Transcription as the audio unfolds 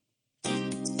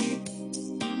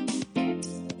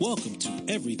Welcome to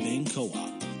Everything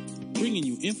Co-op, bringing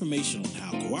you information on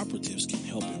how cooperatives can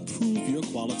help improve your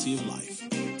quality of life.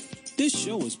 This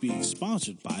show is being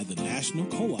sponsored by the National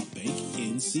Co-op Bank,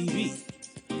 NCB.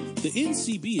 The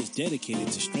NCB is dedicated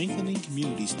to strengthening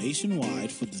communities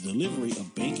nationwide for the delivery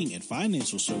of banking and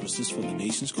financial services for the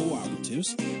nation's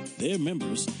cooperatives, their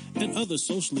members, and other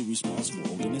socially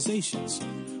responsible organizations.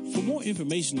 For more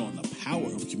information on the power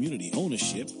of community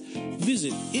ownership,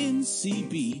 visit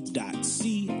ncb.coop.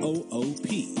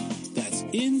 That's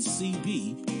ncb.coop.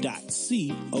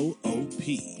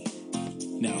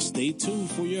 Now stay tuned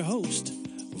for your host,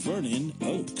 Vernon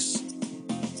Oakes.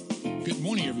 Good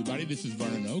morning, everybody. This is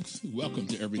Vernon Oakes. Welcome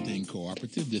to Everything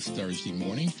Cooperative this Thursday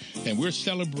morning. And we're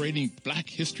celebrating Black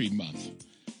History Month,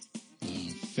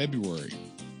 February,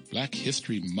 Black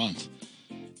History Month.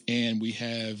 And we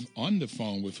have on the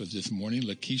phone with us this morning,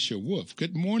 Lakeisha Wolf.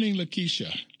 Good morning,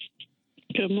 Lakeisha.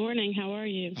 Good morning. How are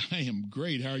you? I am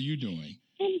great. How are you doing?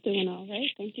 I'm doing all right.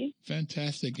 Thank you.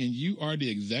 Fantastic. And you are the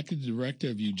executive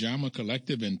director of Ujamaa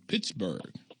Collective in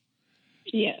Pittsburgh.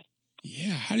 Yes.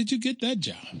 Yeah. How did you get that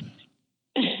job?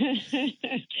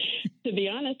 To be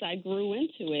honest, I grew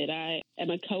into it. I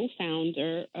am a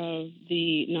co-founder of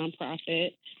the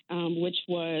nonprofit, which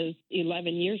was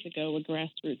 11 years ago a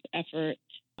grassroots effort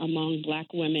among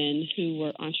Black women who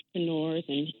were entrepreneurs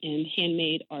and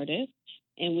handmade artists.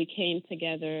 And we came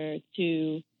together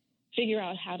to figure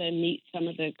out how to meet some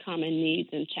of the common needs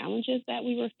and challenges that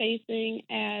we were facing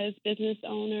as business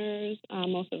owners.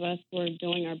 Most of us were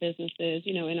doing our businesses,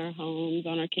 in our homes,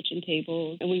 on our kitchen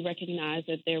tables, and we recognized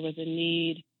that there was a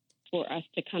need for us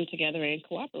to come together and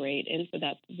cooperate. And so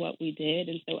that's what we did.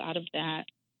 And so out of that,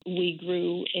 we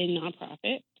grew a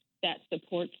nonprofit that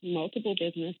supports multiple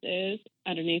businesses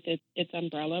underneath its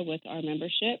umbrella with our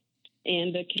membership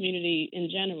and the community in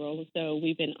general. So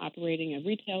we've been operating a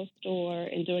retail store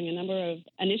and doing a number of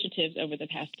initiatives over the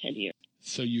past 10 years.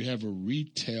 So you have a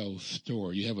retail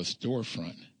store. You have a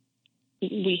storefront.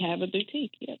 We have a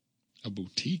boutique, yes. A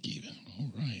boutique even.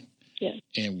 All right. Yes.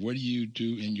 And what do you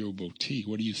do in your boutique?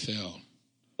 What do you sell?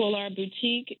 Well, our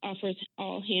boutique offers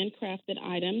all handcrafted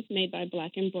items made by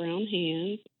Black and brown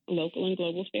hands, local and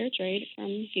global fair trade from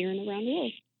here and around the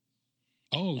world.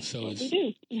 Oh, so it's,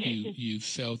 you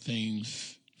sell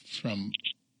things from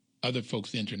other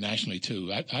folks internationally,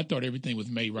 too. I thought everything was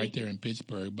made right there in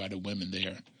Pittsburgh by the women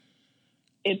there.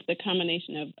 It's a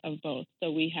combination of both.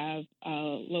 So we have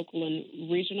local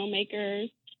and regional makers,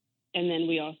 and then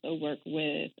we also work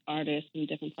with artists in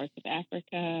different parts of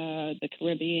Africa, the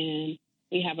Caribbean.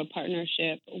 We have a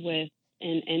partnership with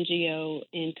an NGO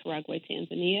in Karagwe,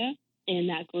 Tanzania, and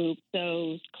that group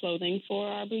sews clothing for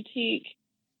our boutique.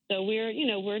 So we're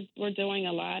doing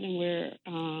a lot, and we're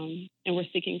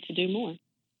seeking to do more.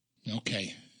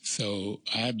 Okay, so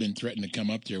I've been threatened to come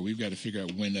up there. We've got to figure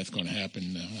out when that's going to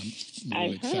happen.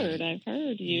 I've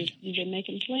heard you've been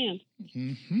making plans.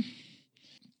 Mm-hmm.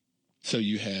 So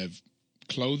you have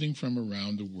clothing from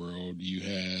around the world. You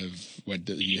have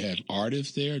you have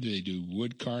artists there? Do they do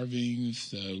wood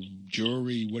carvings,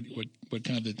 jewelry? What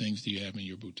kinds of things do you have in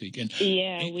your boutique?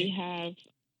 We have.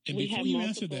 And before you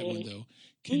answer that one, though,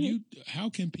 how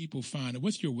can people find it?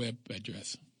 What's your web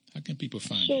address? How can people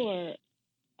find it? Sure.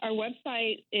 Our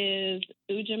website is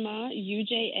Ujamaa,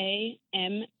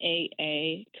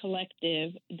 UJAMAA,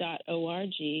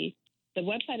 collective.org. The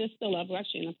website is still up. We're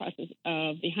actually in the process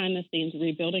of, behind the scenes,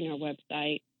 rebuilding our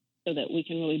website so that we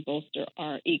can really bolster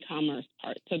our e-commerce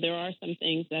part. So there are some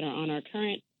things that are on our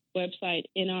current website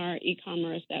in our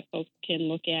e-commerce that folks can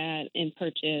look at and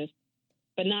purchase,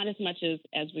 but not as much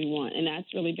as we want. And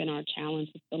that's really been our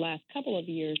challenge the last couple of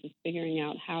years, is figuring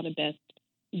out how to best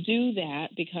do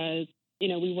that, because,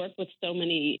 we work with so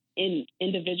many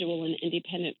individual and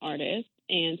independent artists,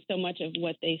 and so much of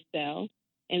what they sell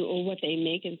or what they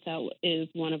make and sell is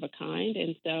one of a kind.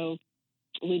 And so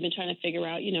we've been trying to figure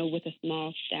out, with a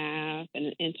small staff and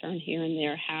an intern here and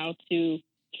there, how to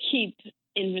keep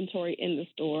inventory in the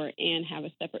store and have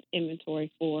a separate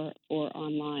inventory for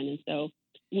online. And so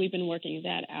we've been working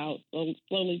that out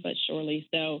slowly but surely.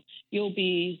 So you'll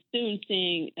be soon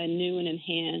seeing a new and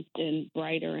enhanced and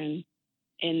brighter and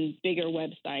bigger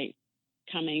website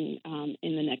coming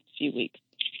in the next few weeks.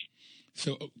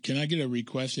 So can I get a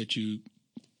request that you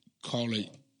call it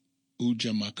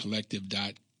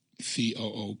UjamaaCollective.coop?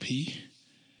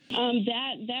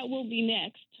 That will be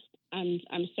next.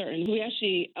 I'm certain. We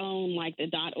actually own like the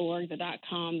 .org, the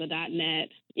 .com, the .net,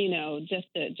 just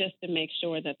to make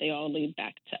sure that they all lead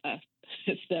back to us.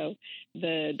 So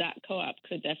the .coop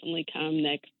could definitely come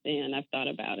next, and I've thought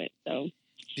about it. So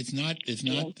it's not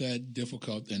that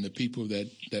difficult, and the people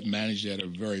that manage that are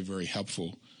very, very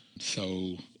helpful.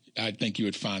 So I think you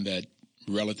would find that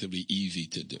relatively easy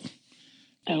to do.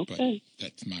 Okay. But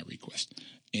that's my request.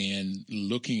 And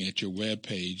looking at your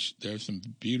webpage, there's some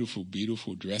beautiful,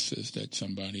 beautiful dresses that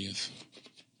somebody is.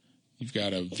 You've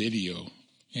got a video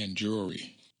and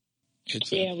jewelry.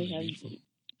 It's we have beautiful.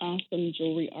 Awesome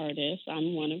jewelry artists.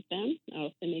 I'm one of them. I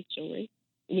also make jewelry.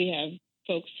 We have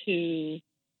folks who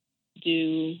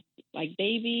do like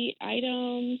baby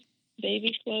items,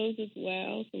 baby clothes as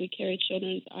well. So we carry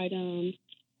children's items.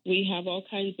 We have all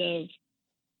kinds of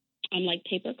like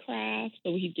paper crafts.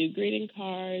 So we do greeting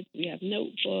cards. We have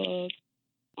notebooks,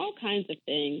 all kinds of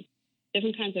things,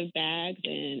 different kinds of bags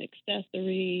and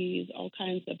accessories, all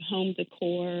kinds of home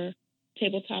decor,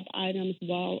 tabletop items,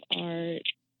 wall art,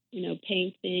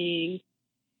 painting,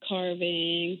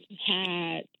 carving,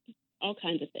 hats, all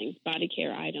kinds of things, body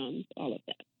care items, all of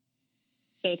that.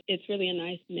 So it's really a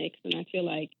nice mix, and I feel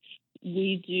like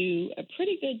we do a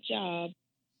pretty good job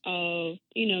of,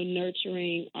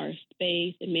 nurturing our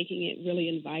space and making it really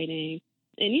inviting.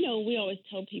 And, we always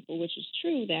tell people, which is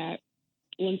true, that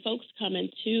when folks come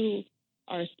into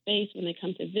our space, when they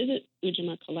come to visit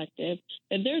Ujamaa Collective,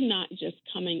 that they're not just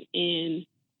coming in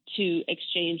to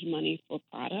exchange money for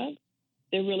products.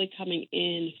 They're really coming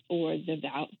in for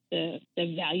the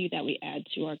value that we add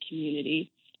to our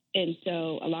community. And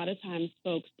so a lot of times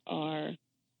folks are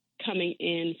coming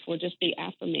in for just the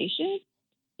affirmation.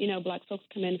 Black folks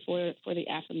come in for the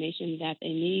affirmation that they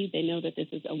need. They know that this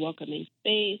is a welcoming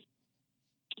space.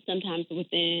 Sometimes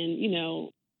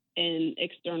within, an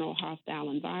external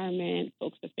hostile environment,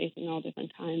 folks are facing all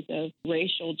different kinds of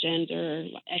racial, gender,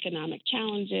 economic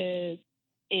challenges.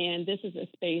 And this is a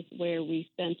space where we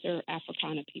center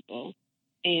Africana people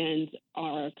and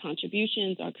our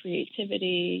contributions, our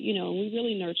creativity, we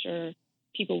really nurture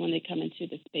people when they come into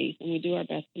the space, and we do our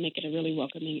best to make it a really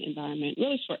welcoming environment,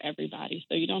 really for everybody.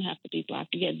 So you don't have to be Black.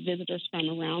 We get visitors from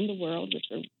around the world,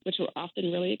 which we're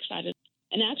often really excited.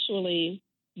 And actually,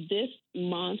 this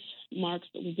month marks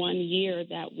 1 year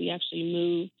that we actually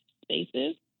moved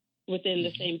spaces within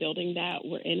the same building that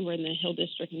we're in. We're in the Hill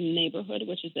District neighborhood,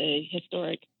 which is a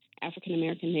historic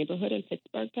African-American neighborhood in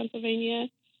Pittsburgh, Pennsylvania.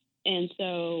 And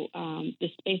so the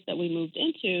space that we moved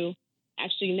into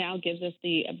actually now gives us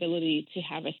the ability to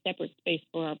have a separate space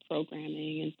for our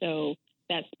programming. And so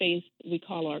that space we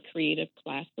call our creative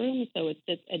classroom. So it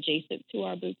sits adjacent to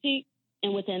our boutique.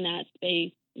 And within that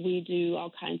space, we do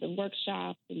all kinds of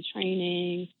workshops and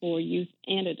trainings for youth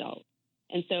and adults.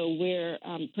 And so we're,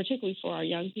 particularly for our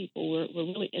young people, we're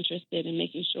really interested in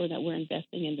making sure that we're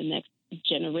investing in the next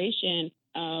generation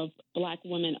of Black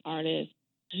women artists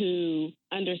who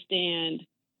understand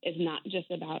it's not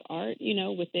just about art,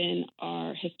 within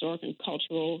our historic and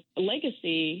cultural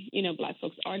legacy. Black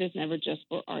folks' art is never just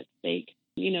for art's sake.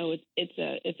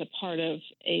 It's a part of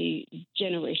a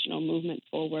generational movement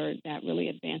forward that really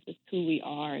advances who we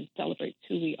are and celebrates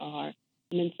who we are.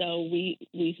 And so we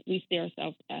see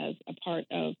ourselves as a part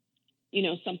of,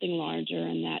 something larger,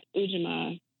 and that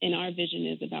Ujamaa in our vision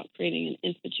is about creating an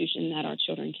institution that our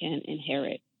children can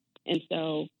inherit. And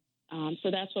so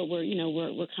that's what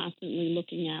we're constantly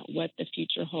looking at what the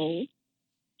future holds.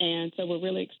 And so we're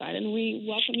really excited. And we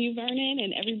welcome you, Vernon,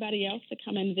 and everybody else to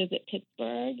come and visit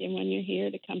Pittsburgh. And when you're here,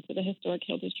 to come to the historic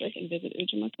Hill District and visit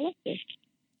Ujamaa Collective.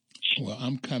 Well,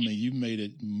 I'm coming. You made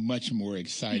it much more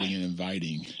exciting and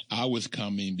inviting. I was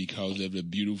coming because of the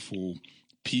beautiful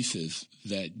pieces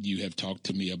that you have talked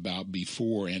to me about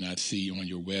before, and I see on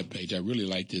your webpage. I really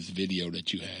like this video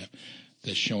that you have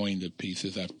that's showing the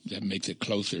pieces. That makes it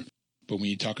closer. But when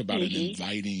you talk about an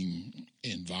inviting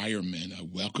environment, a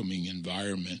welcoming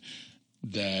environment,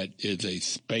 that is a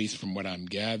space, from what I'm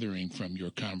gathering from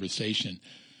your conversation,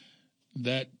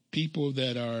 that people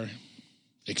that are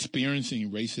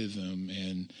experiencing racism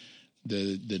and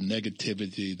the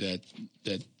negativity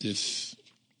that this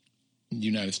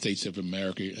United States of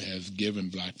America has given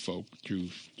Black folk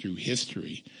through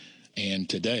history and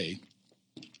today,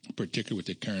 particularly with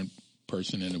the current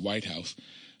person in the White House,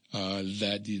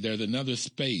 that there's another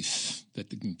space that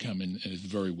they can come in and is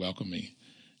very welcoming.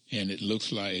 And it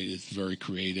looks like it's very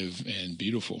creative and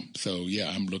beautiful. So, yeah,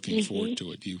 I'm looking forward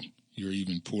to it. You're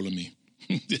even pulling me.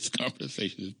 This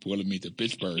conversation is pulling me to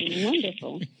Pittsburgh.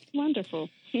 Wonderful. Wonderful.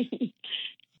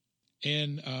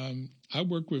 And I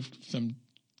work with some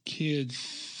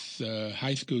kids,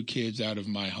 high school kids out of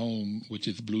my home, which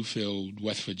is Bluefield,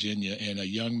 West Virginia, and a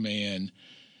young man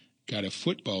got a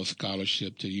football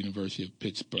scholarship to the University of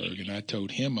Pittsburgh, and I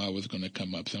told him I was going to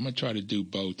come up. So I'm going to try to do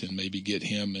both and maybe get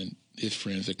him and his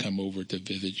friends to come over to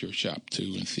visit your shop,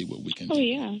 too, and see what we can do. Oh,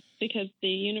 yeah, because the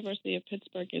University of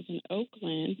Pittsburgh is in the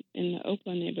Oakland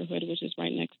neighborhood, which is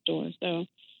right next door. So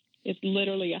It's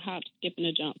literally a hop, skip, and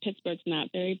a jump. Pittsburgh's not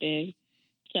very big,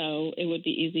 so it would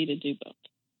be easy to do both.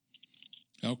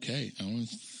 Okay, I want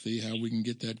to see how we can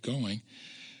get that going.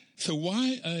 So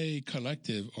why a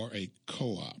collective or a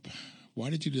co-op? Why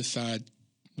did you decide,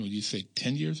 you say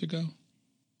 10 years ago?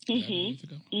 11 years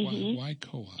ago? Why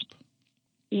co-op?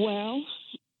 Well,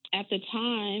 at the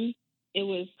time, it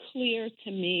was clear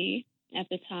to me at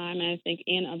the time, and I think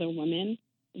and other women,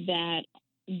 that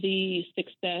the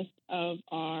success of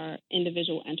our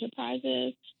individual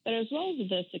enterprises, but as well as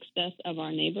the success of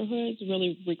our neighborhoods,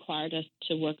 really required us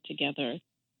to work together.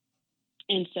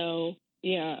 And so,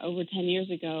 over 10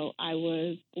 years ago, I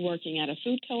was working at a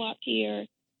food co-op here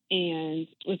and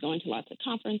was going to lots of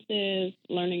conferences,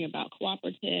 learning about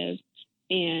cooperatives,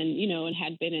 and, and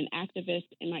had been an activist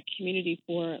in my community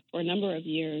for a number of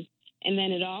years. And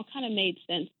then it all kind of made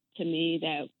sense to me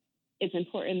that it's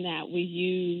important that we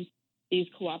use these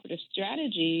cooperative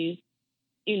strategies,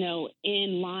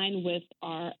 in line with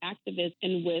our activism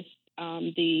and with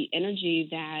the energy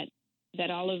that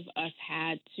all of us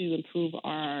had to improve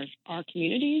our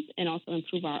communities and also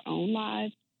improve our own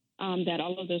lives, that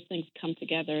all of those things come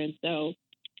together. And so,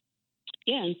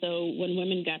 when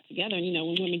women got together,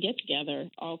 when women get together,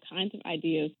 all kinds of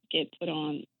ideas get put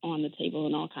on the table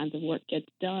and all kinds of work gets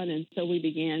done. And so we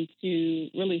began to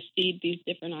really seed these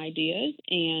different ideas,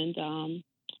 and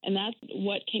that's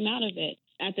what came out of it.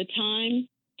 At the time,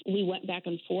 we went back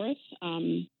and forth,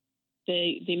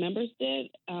 the members did,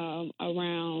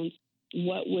 around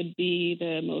what would be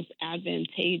the most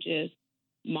advantageous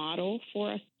model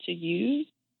for us to use,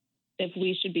 if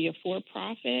we should be a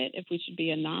for-profit, if we should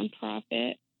be a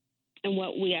nonprofit. And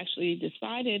what we actually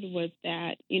decided was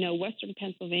that, Western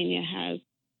Pennsylvania has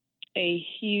a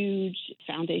huge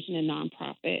foundation and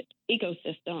nonprofit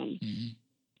ecosystem. Mm-hmm.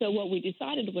 So what we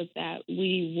decided was that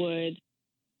we would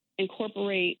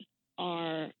incorporate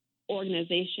our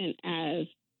organization as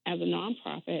a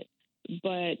nonprofit,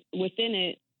 but within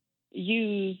it,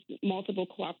 use multiple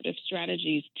cooperative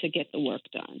strategies to get the work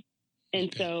done.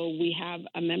 And so we have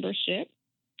a membership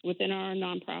within our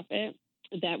nonprofit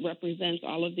that represents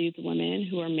all of these women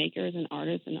who are makers and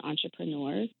artists and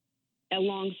entrepreneurs.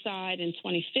 Alongside, in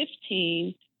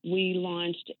 2015, we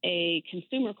launched a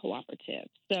consumer cooperative.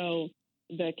 So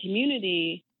the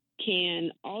community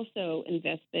can also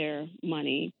invest their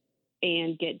money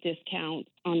and get discounts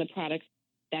on the products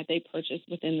that they purchase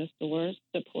within the stores,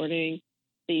 supporting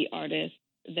the artists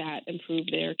that improve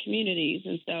their communities.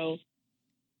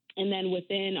 And then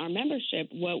within our membership,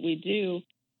 what we do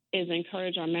is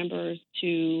encourage our members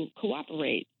to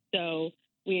cooperate. So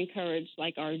we encourage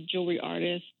our jewelry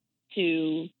artists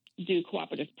to do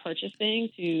cooperative purchasing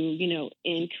to,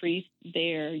 increase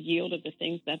their yield of the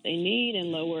things that they need and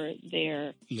lower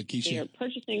their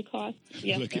purchasing costs.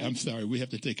 Yes, look, I'm sorry. We have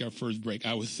to take our first break.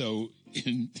 I was so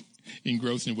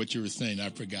engrossed in what you were saying, I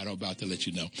forgot about to let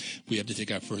you know. We have to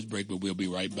take our first break, but we'll be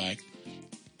right back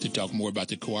to talk more about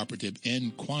the cooperative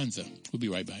and Kwanzaa. We'll be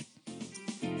right back.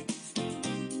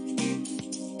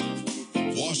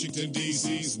 Washington,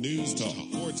 D.C.'s News Talk,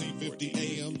 1450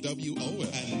 AM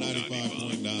WOF and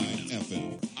 95.9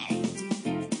 FM.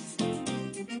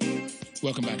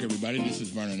 Welcome back, everybody. This is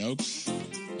Vernon Oakes.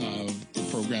 The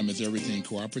program is Everything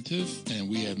Cooperative, and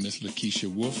we have Miss Lakeisha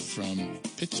Wolf from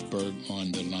Pittsburgh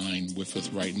on the line with us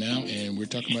right now, and we're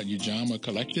talking about Ujamaa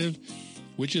Collective,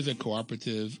 which is a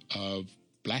cooperative of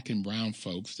Black and brown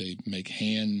folks. They make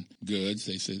hand goods,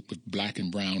 they say, with black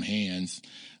and brown hands.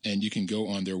 And you can go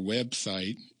on their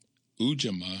website,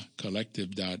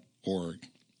 ujamaacollective.org,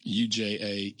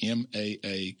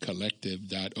 UJAMAA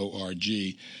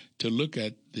collective.org, to look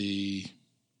at the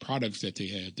products that they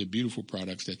have, the beautiful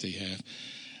products that they have.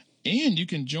 And you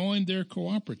can join their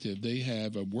cooperative. They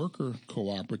have a worker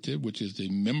cooperative, which is the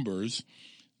members,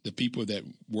 the people that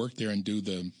work there and do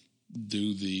the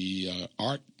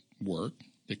art work,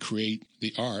 that create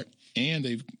the art, and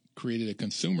they've created a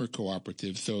consumer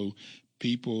cooperative, so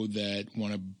people that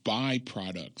want to buy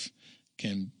products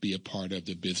can be a part of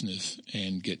the business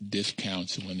and get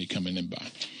discounts when they come in and buy.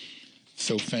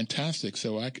 So fantastic.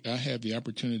 So I have the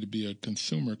opportunity to be a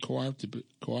consumer cooperative,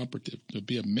 to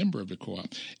be a member of the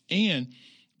co-op. And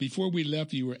before we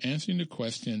left, you were answering the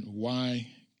question, why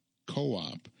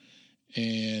co-op?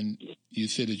 And you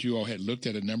said that you all had looked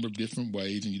at a number of different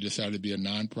ways, and you decided to be a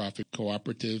nonprofit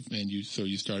cooperative, and so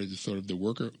you started the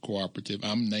worker cooperative.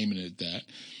 I'm naming it that.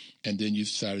 And then you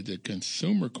started the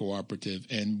consumer cooperative.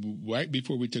 And right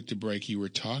before we took the break, you were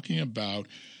talking about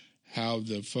how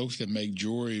the folks that make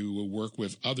jewelry will work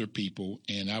with other people,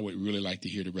 and I would really like to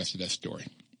hear the rest of that story.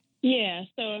 Yeah,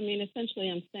 so, essentially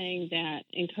I'm saying that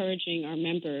encouraging our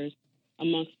members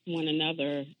amongst one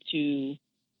another to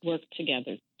work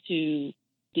together to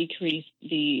decrease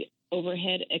the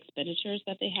overhead expenditures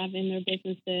that they have in their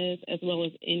businesses, as well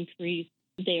as increase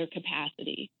their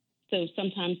capacity. So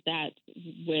sometimes that's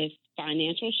with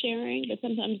financial sharing, but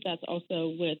sometimes that's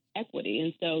also with equity.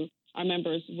 And so our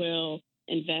members will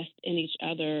invest in each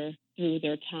other through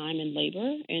their time and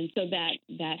labor. And so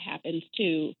that happens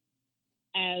too.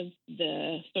 As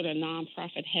the sort of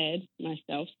nonprofit head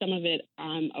myself, some of it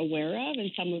I'm aware of and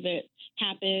some of it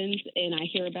happens and I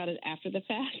hear about it after the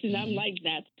fact. And I'm like,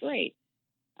 that's great,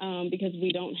 because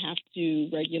we don't have to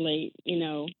regulate,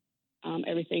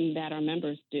 everything that our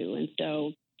members do. And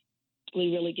so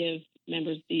we really give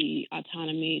members the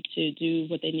autonomy to do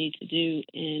what they need to do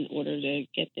in order to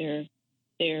get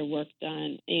their work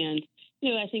done. And,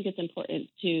 I think it's important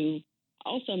to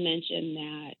also mention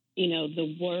that,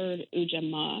 the word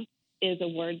Ujamaa is a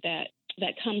word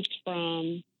that comes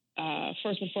from,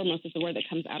 first and foremost, it's a word that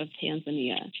comes out of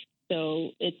Tanzania.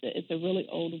 So it's a really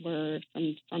old word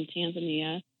from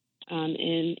Tanzania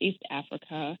in East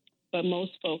Africa, but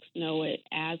most folks know it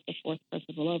as the fourth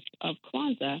principle of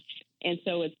Kwanzaa. And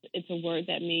so it's a word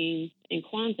that means, in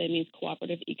Kwanzaa, it means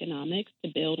cooperative economics,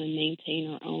 to build and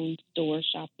maintain our own stores,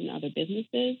 shops, and other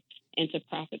businesses, and to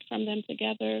profit from them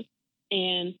together.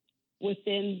 And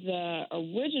within the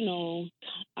original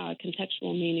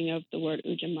contextual meaning of the word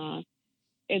Ujamaa,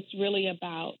 it's really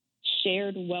about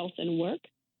shared wealth and work,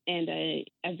 and a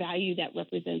value that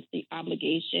represents the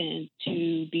obligation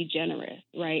to be generous,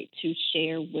 right, to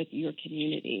share with your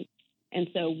community. And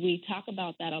so we talk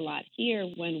about that a lot here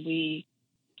when we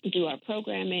do our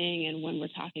programming and when we're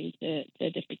talking to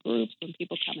different groups, when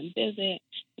people come and visit.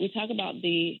 We talk about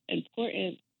the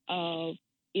importance of,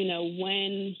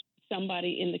 when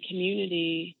somebody in the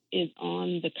community is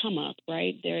on the come up,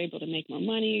 right? They're able to make more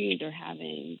money, they're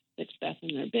having success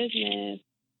in their business,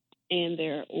 and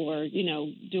they're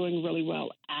doing really well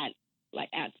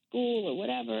at school or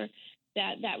whatever.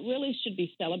 That really should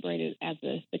be celebrated as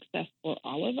a success for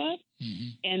all of us,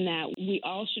 and that we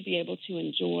all should be able to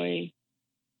enjoy,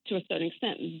 to a certain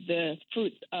extent, the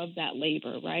fruits of that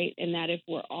labor, right? And that if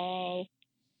we're all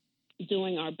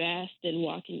doing our best and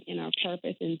walking in our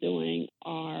purpose and doing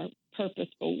our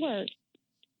purposeful work,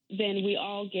 then we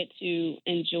all get to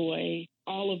enjoy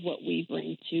all of what we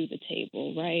bring to the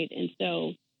table, right? And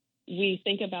so we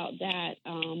think about that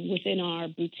within our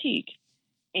boutique.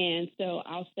 And so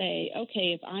I'll say,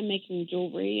 okay, if I'm making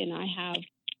jewelry and I have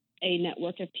a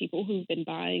network of people who've been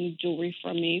buying jewelry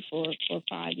from me for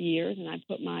 5 years, and I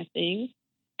put my things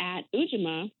at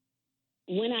Ujamaa,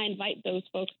 when I invite those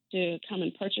folks to come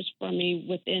and purchase from me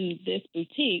within this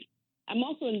boutique, I'm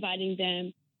also inviting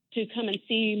them to come and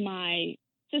see my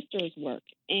sister's work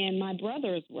and my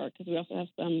brother's work, because we also have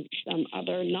some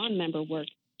other non-member work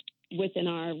within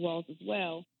our walls as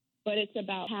well. But it's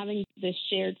about having this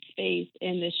shared space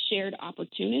and this shared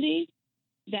opportunity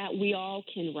that we all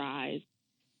can rise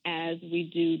as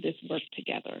we do this work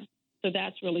together. So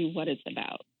that's really what it's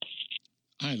about.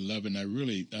 I love it.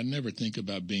 I never think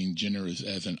about being generous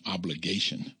as an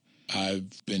obligation.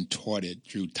 I've been taught it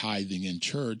through tithing in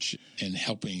church and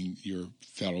helping your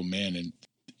fellow man. And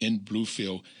in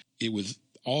Bluefield, it was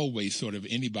always sort of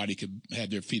anybody could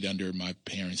have their feet under my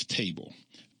parents' table.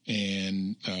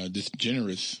 And this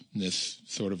generousness,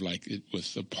 sort of like it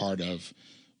was a part of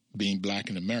being Black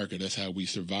in America. That's how we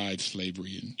survived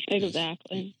slavery. And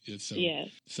exactly. Yes.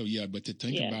 So, yeah, but to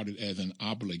think about it as an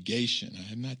obligation, I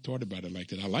had not thought about it like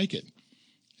that. I like it.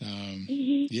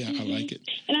 I like it.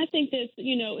 And I think that,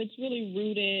 it's really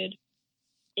rooted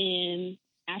in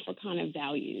Africana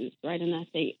values, right? And I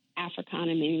say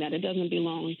Africana meaning that it doesn't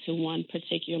belong to one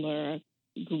particular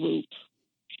group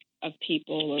of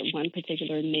people or one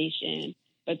particular nation,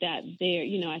 but that there,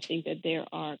 I think that there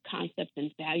are concepts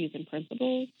and values and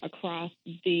principles across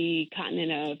the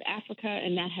continent of Africa,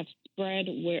 and that have spread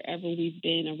wherever we've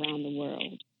been around the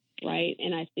world, right?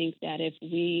 And I think that if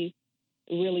we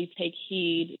really take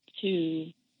heed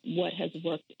to what has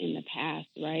worked in the past,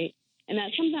 right? And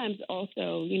that sometimes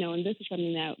also, and this is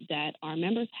something that our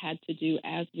members had to do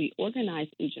as we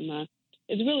organized Ujamaa,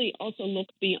 is really also look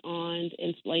beyond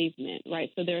enslavement, right?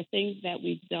 So there are things that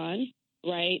we've done,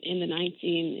 right, in the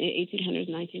 1800s,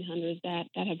 1900s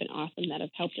that have been awesome, that have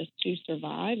helped us to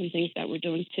survive, and things that we're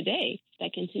doing today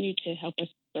that continue to help us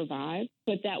survive,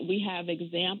 but that we have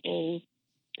examples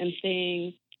and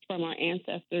things from our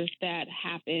ancestors that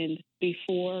happened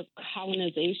before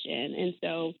colonization. And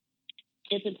so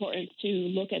it's important to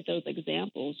look at those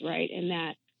examples, right, and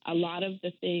that a lot of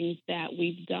the things that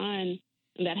we've done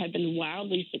that have been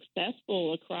wildly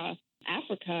successful across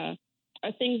Africa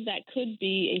are things that could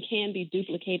be and can be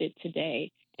duplicated today.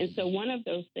 And so one of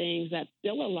those things that's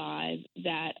still alive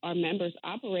that our members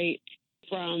operate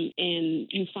from and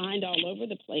you find all over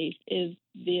the place is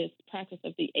this practice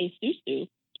of the esusu,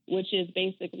 which is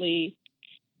basically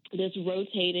this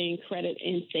rotating credit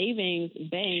and savings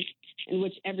bank in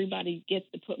which everybody gets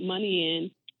to put money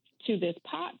in to this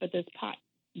pot, but this pot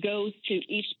goes to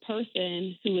each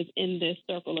person who is in this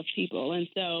circle of people. And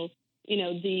so,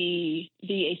 the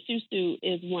esusu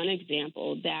is one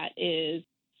example that is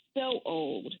so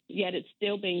old, yet it's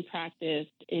still being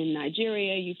practiced in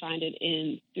Nigeria. You find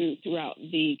it throughout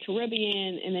the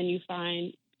Caribbean, and then you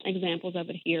find examples of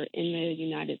it here in the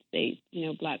United States,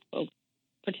 Black folks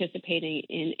participating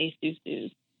in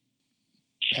esusus.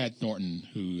 Pat Thornton,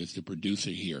 who is the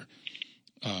producer here,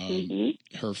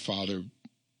 her father,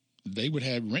 they would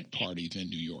have rent parties in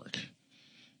New York.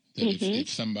 That if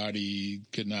somebody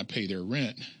could not pay their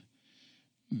rent,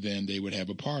 then they would have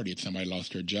a party. If somebody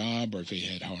lost their job or if they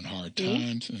had hard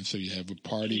times, and so you have a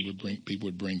party, people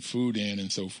would bring food in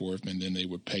and so forth, and then they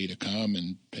would pay to come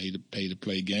and pay to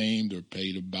play games or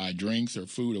pay to buy drinks or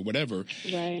food or whatever.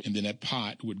 Right. And then that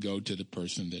pot would go to the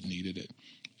person that needed it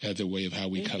as a way of how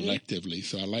we collectively.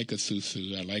 So I like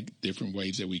esusu. I like different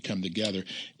ways that we come together,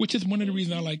 which is one of the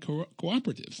reasons I like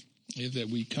cooperatives, is that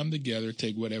we come together,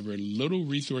 take whatever little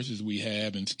resources we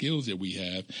have and skills that we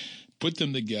have, put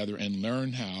them together and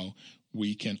learn how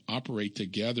we can operate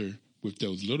together with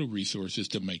those little resources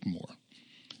to make more.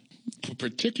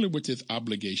 Particularly with this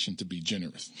obligation to be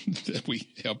generous, that we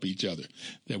help each other,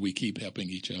 that we keep helping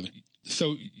each other.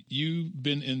 So you've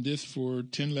been in this for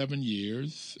 10, 11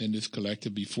 years in this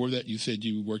collective. Before that, you said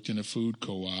you worked in a food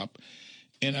co-op.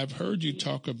 And I've heard you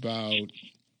talk about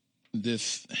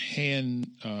this hand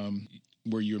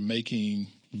where you're making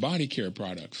body care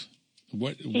products.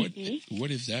 What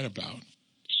is that about?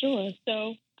 Sure.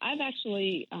 So I've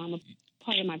actually,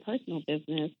 part of my personal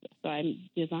business, so I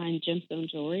design gemstone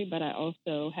jewelry, but I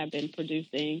also have been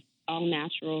producing all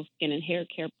natural skin and hair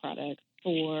care products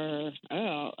for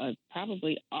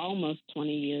probably almost 20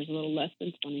 years, a little less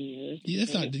than 20 years. Yeah,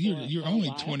 that's not, you're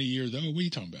only 20 years old. What are you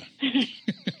talking about?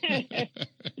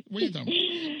 What are you talking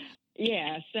about?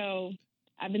 Yeah, so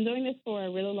I've been doing this for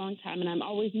a really long time, and I'm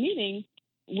always meeting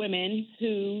women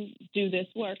who do this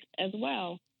work as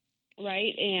well,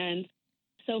 right? And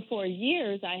so for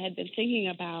years, I had been thinking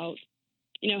about,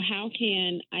 how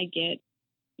can I get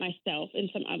myself and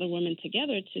some other women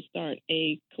together to start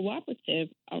a cooperative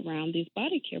around these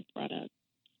body care products.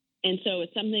 And so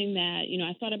it's something that,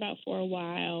 I thought about for a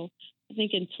while. I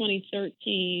think in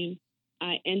 2013,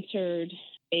 I entered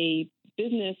a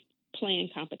business plan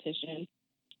competition,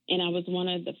 and I was one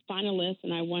of the finalists,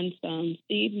 and I won some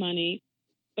seed money,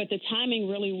 but the timing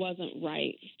really wasn't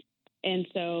right. And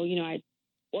so, I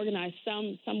organized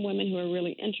some women who were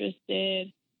really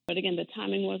interested, but again, the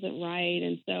timing wasn't right.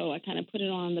 And so I kind of put it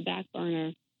on the back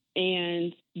burner.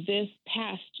 And this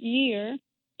past year,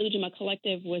 Ujima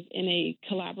Collective was in a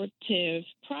collaborative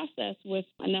process with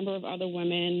a number of other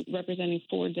women representing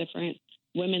 4 different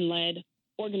women-led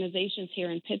organizations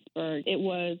here in Pittsburgh. It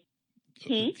was...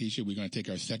 Keisha, we're going to take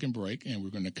our second break, and we're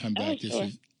going to come back. This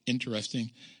is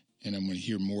interesting, and I'm going to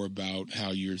hear more about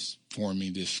how you're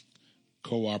forming this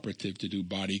cooperative to do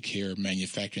body care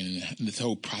manufacturing and this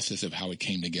whole process of how it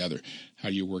came together, how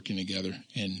you're working together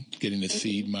and getting the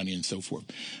seed money and so forth.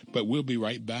 But we'll be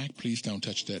right back. Please don't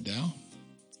touch that dial.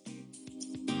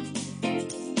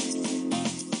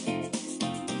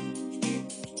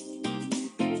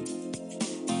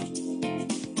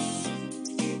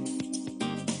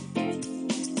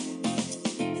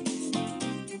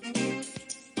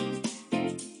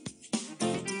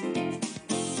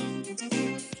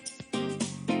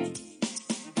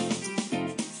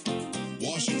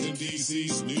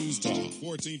 DC's News Talk,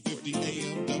 1450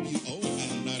 AM WO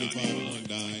and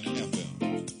 95.9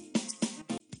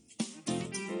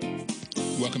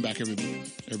 FM. Welcome back,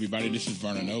 everybody. This is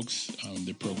Vernon Oakes.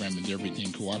 The program is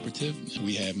Everything Cooperative.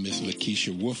 We have Miss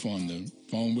Lakeisha Wolf on the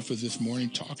phone with us this morning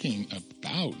talking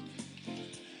about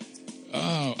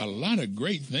a lot of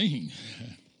great things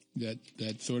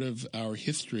that sort of our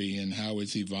history and how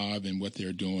it's evolved and what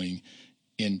they're doing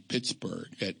in Pittsburgh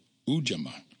at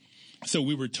Ujima. So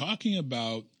we were talking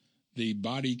about the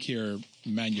body care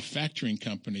manufacturing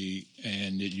company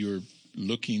and that you're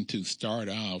looking to start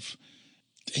off.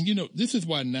 And, this is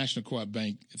why National Co-op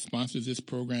Bank sponsors this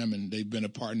program, and they've been a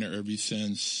partner ever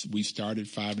since we started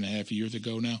 5.5 years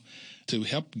ago now, to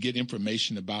help get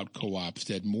information about co-ops,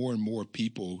 that more and more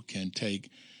people can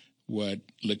take what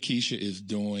Lakeisha is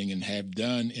doing and have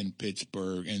done in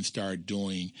Pittsburgh and start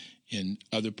doing in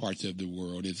other parts of the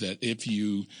world is that if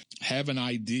you have an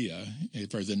idea,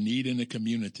 if there's a need in the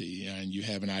community and you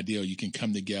have an idea, you can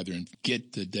come together and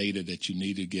get the data that you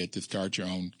need to get to start your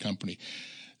own company.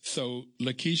 So,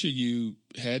 Lakeisha, you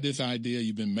had this idea.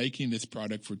 You've been making this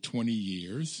product for 20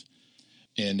 years,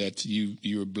 and that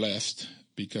you were blessed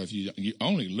because you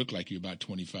only look like you're about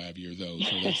 25 years old.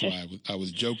 So that's why I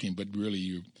was joking, but really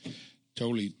you're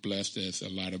totally blessed, as a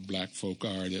lot of black folk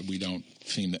are, that we don't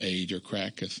seem to age or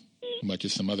crack as much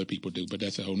as some other people do. But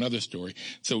that's a whole nother story.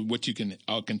 So what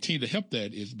I'll continue to help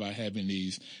that is by having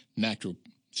these natural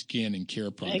skin and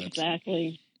care products.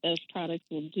 Exactly. Those products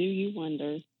will do you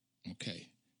wonders. Okay.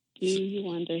 Do you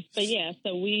wonder? But yeah,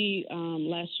 so we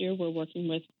last year were working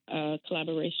with a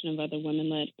collaboration of other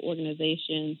women-led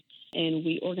organizations, and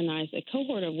we organized a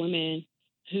cohort of women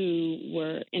who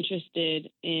were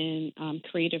interested in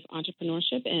creative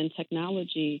entrepreneurship and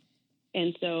technology.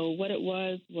 And so what it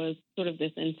was sort of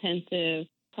this intensive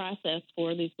process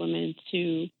for these women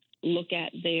to look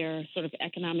at their sort of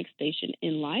economic station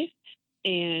in life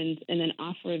and then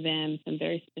offer them some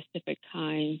very specific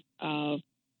kinds of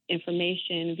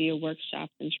information via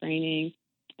workshops and training.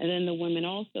 And then the women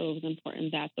also, it was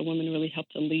important that the women really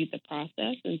helped to lead the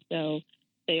process. And so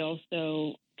they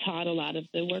also taught a lot of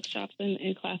the workshops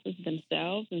and classes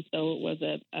themselves. And so it was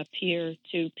a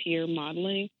peer-to-peer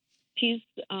modeling piece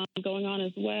going on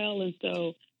as well. And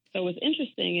so what's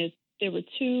interesting is there were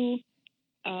two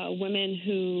women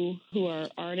who are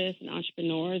artists and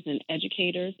entrepreneurs and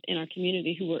educators in our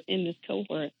community who were in this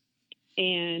cohort.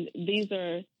 And these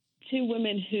are two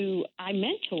women who I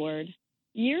mentored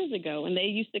years ago. And they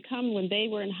used to come when they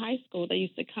were in high school. They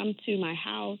used to come to my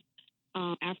house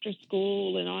after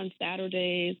school and on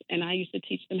Saturdays. And I used to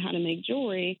teach them how to make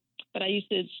jewelry, but I used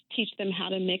to teach them how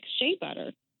to make shea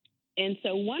butter. And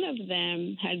so one of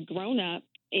them had grown up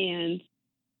and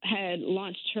had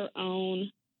launched her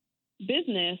own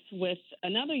business with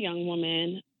another young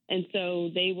woman. And so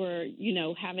they were,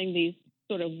 having these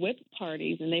sort of whip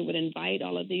parties, and they would invite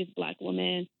all of these Black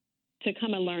women to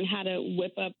come and learn how to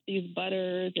whip up these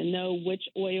butters and know which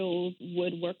oils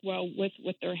would work well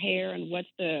with their hair and what's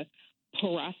the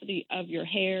porosity of your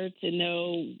hair to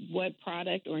know what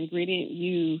product or ingredient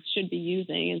you should be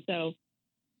using.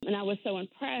 And I was so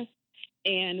impressed.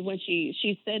 And when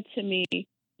she said to me,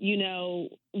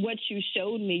 what you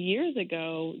showed me years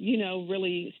ago,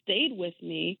 really stayed with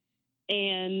me.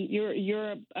 And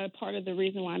you're a part of the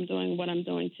reason why I'm doing what I'm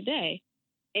doing today.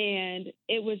 And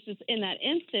it was just in that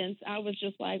instance, I was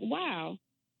just like, wow,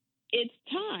 it's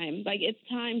time. Like, it's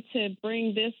time to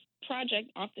bring this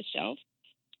project off the shelf.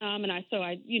 I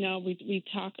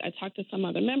talked to some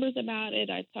other members about it.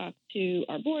 I talked to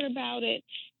our board about it.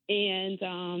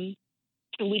 And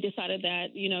we decided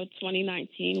that,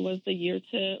 2019 was the year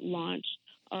to launch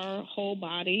our whole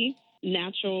body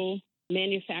natural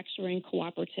manufacturing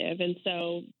cooperative. And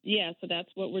so that's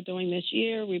what we're doing this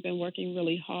year. We've been working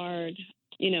really hard,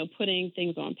 putting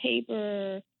things on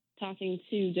paper, talking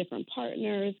to different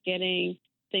partners, getting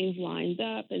things lined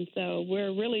up. And so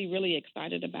we're really, really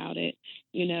excited about it.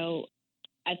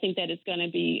 I think that it's going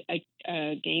to be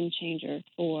a game changer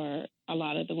for a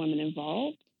lot of the women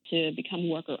involved to become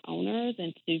worker owners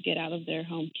and to get out of their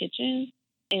home kitchens,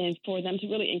 and for them to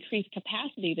really increase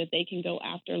capacity that they can go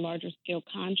after larger scale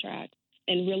contracts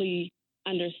and really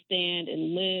understand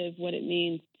and live what it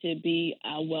means to be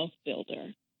a wealth builder.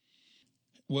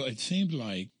 Well, it seemed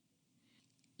like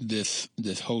this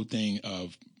whole thing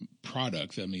of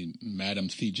products, I mean, Madam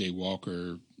C.J.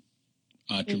 Walker,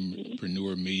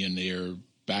 entrepreneur, millionaire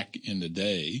back in the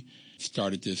day,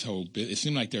 started this whole bit. It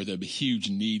seemed like there's a huge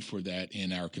need for that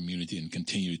in our community and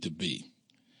continue to be.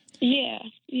 Yeah.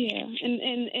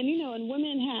 And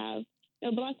women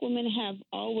have, Black women have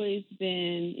always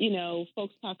been,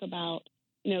 folks talk about,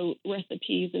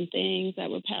 recipes and things that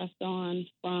were passed on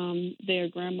from their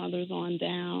grandmothers on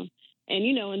down.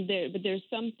 And, but there's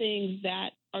some things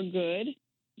that are good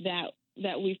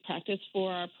that we've practiced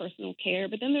for our personal care.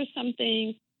 But then there's some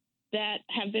things that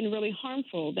have been really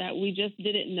harmful that we just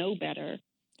didn't know better.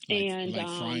 Like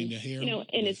frying the hair?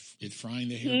 And it's frying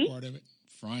the hair part of it?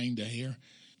 Frying the hair?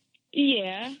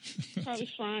 Yeah, probably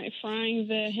frying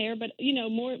the hair, but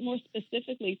more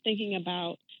specifically thinking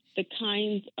about the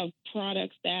kinds of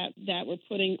products that we're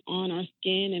putting on our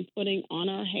skin and putting on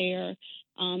our hair.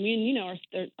 Our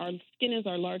skin is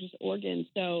our largest organ,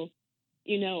 so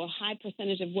a high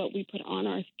percentage of what we put on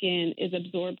our skin is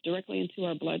absorbed directly into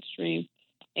our bloodstream.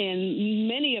 And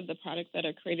many of the products that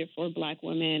are created for Black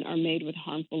women are made with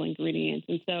harmful ingredients,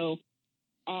 and so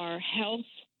our health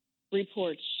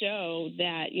reports show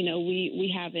that,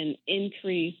 we have an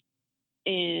increase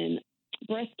in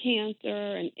breast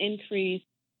cancer, an increase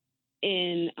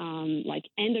in like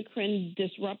endocrine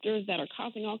disruptors that are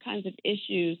causing all kinds of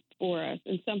issues for us.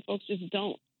 And some folks just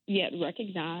don't yet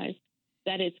recognize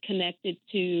that it's connected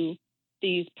to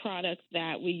these products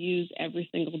that we use every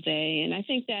single day. And I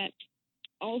think that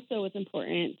also it's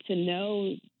important to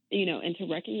know, and to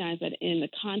recognize that in the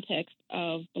context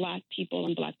of Black people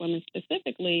and Black women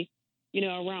specifically,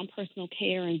 around personal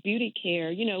care and beauty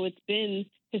care, it's been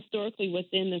historically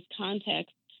within this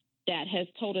context that has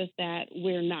told us that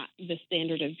we're not the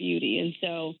standard of beauty. And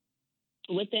so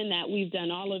within that, we've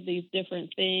done all of these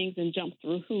different things and jumped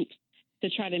through hoops to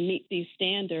try to meet these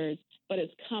standards, but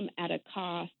it's come at a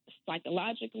cost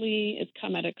psychologically, it's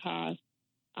come at a cost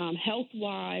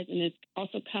health-wise, and it's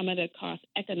also come at a cost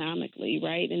economically,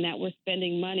 right? And that we're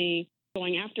spending money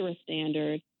going after a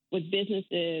standard with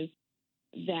businesses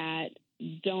that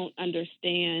don't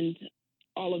understand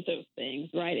all of those things,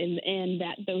 right? And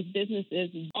that those businesses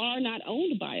are not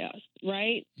owned by us,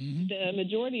 right? Mm-hmm. The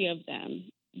majority of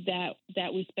them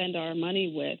that we spend our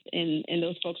money with, and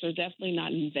those folks are definitely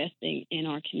not investing in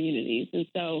our communities. And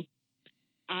so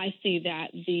I see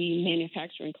that the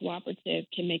manufacturing cooperative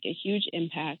can make a huge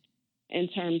impact in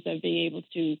terms of being able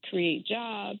to create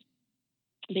jobs,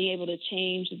 being able to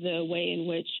change the way in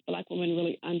which Black women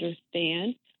really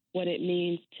understand what it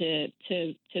means to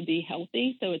be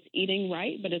healthy. So it's eating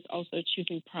right, but it's also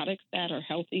choosing products that are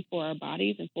healthy for our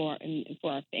bodies and for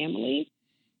our families,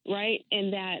 right?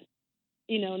 And that,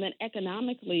 and then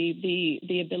economically,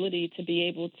 the ability to be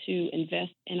able to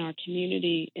invest in our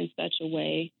community in such a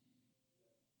way,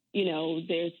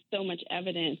 there's so much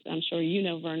evidence, I'm sure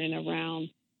Vernon, around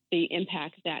the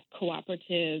impact that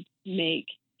cooperatives make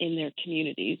in their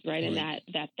communities, right? And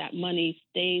that money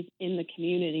stays in the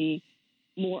community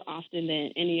more often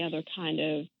than any other kind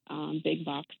of big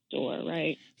box store,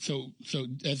 right? So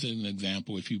as an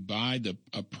example, if you buy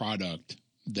a product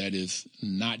that is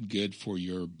not good for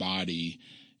your body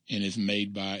and is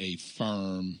made by a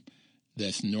firm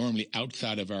that's normally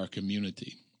outside of our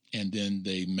community, and then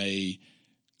they may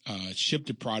ship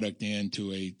the product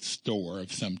into a store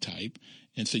of some type,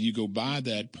 and so you go buy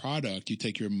that product, you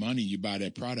take your money, you buy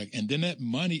that product, and then that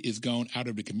money is gone out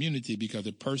of the community because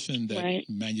the person that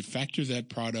manufactures that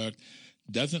product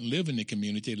doesn't live in the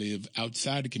community, live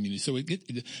outside the community. So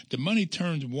the money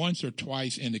turns once or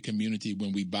twice in the community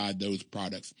when we buy those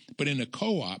products. But in a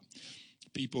co-op,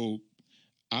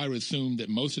 I would assume that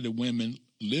most of the women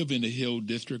live in the Hill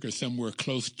District or somewhere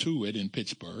close to it in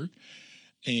Pittsburgh.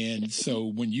 And so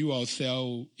when you all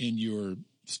sell in your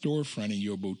storefront, in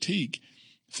your boutique,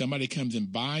 somebody comes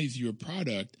and buys your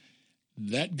product,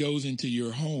 that goes into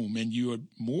your home, and you are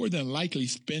more than likely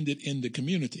spend it in the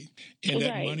community. And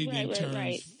that money then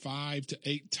turns 5 to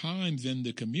 8 times in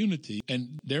the community.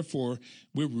 And therefore,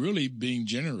 we're really being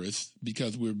generous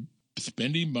because we're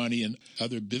spending money in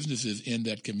other businesses in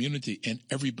that community, and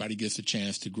everybody gets a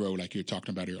chance to grow like you're talking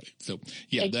about earlier. So,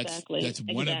 yeah, that's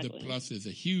one of the pluses,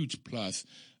 a huge plus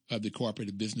of the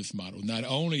cooperative business model. Not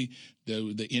only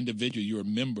the individual, your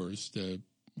members, the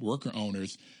worker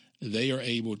owners, they are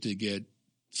able to get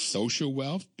social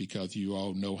wealth because you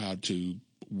all know how to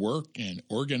work and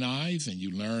organize, and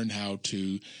you learn how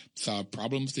to solve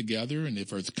problems together. And if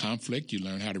there's conflict, you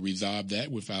learn how to resolve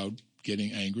that without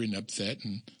getting angry and upset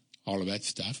and all of that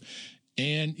stuff.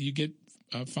 And you get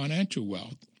financial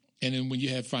wealth. And then when you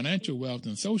have financial wealth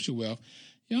and social wealth,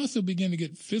 you also begin to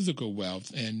get physical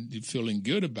wealth and feeling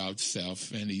good about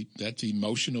self, and that's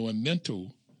emotional and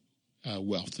mental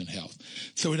wealth and health.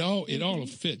 So it all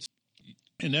fits.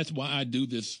 And that's why I do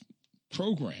this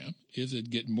program, is to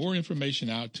get more information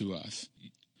out to us.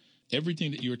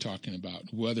 Everything that you're talking about,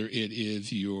 whether it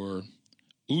is your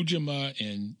Ujamaa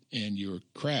and your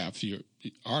crafts, your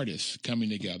artists coming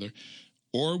together,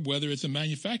 or whether it's a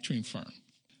manufacturing firm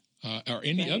or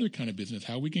any other kind of business,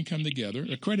 how we can come together,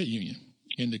 a credit union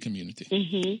in the community.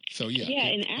 Mm-hmm. So,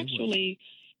 and actually,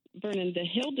 Vernon, the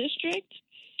Hill District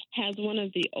has one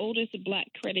of the oldest Black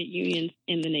credit unions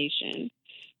in the nation.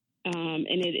 And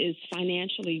it is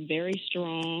financially very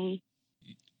strong.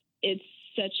 It's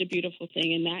such a beautiful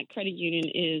thing. And that credit union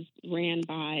is ran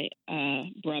by a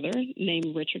brother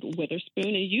named Richard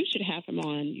Witherspoon. And you should have him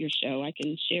on your show. I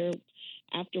can share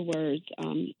afterwards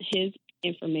his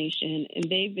information. And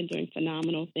they've been doing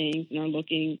phenomenal things and are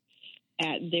looking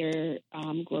at their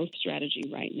growth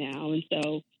strategy right now. And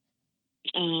so,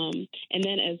 and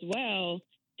then as well,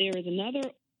 there is another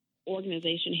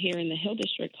organization here in the Hill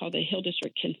District called the Hill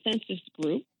District Consensus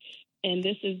Group. And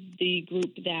this is the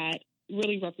group that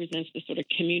really represents the sort of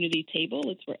community table.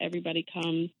 It's where everybody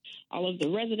comes, all of the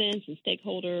residents and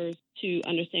stakeholders, to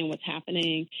understand what's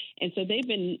happening. And so they've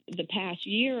been, the past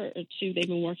year or two, they've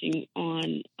been working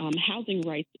on housing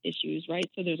rights issues, right?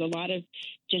 So there's a lot of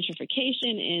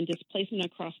gentrification and displacement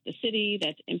across the city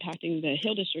that's impacting the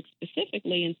Hill District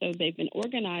specifically. And so they've been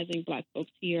organizing Black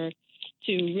folks here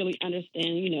to really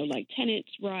understand, you know, like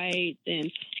tenants' rights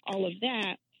and all of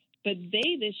that. But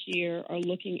they this year are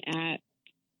looking at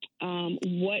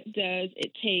what does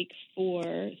it take for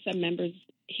some members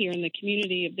here in the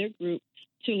community of their group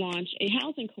to launch a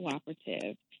housing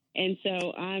cooperative. And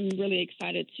so I'm really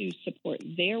excited to support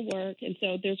their work. And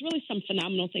so there's really some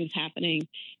phenomenal things happening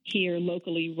here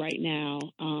locally right now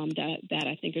that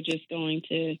I think are just going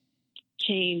to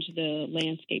change the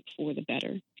landscape for the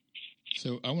better.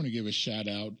 So I want to give a shout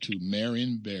out to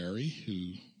Marion Barry,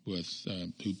 who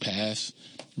passed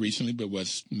recently, but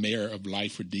was mayor of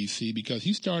Life for DC, because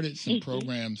he started some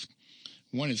programs.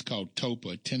 One is called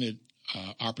TOPA, Tenant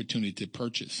Opportunity to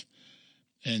Purchase.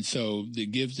 And so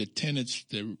it gives the tenants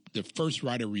the first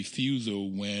right of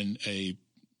refusal when a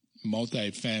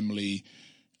multifamily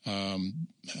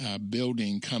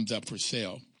building comes up for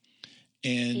sale.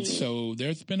 And so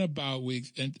there's been we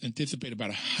anticipate about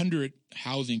 100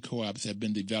 housing co-ops have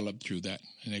been developed through that.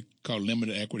 And they're called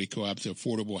limited equity co-ops,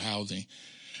 affordable housing.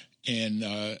 And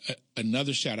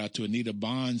another shout out to Anita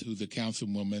Bonds, who's a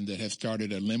councilwoman that has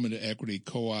started a limited equity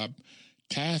co-op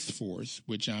task force,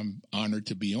 which I'm honored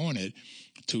to be on it,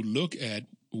 to look at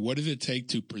what does it take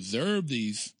to preserve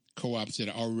these co-ops that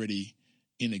are already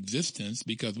in existence,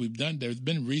 because there's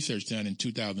been research done in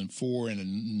 2004 and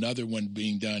another one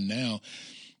being done now,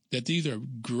 that these are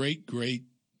great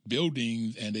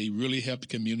buildings and they really help the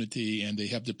community and they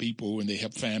help the people and they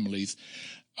help families.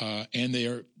 And they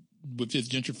are, with this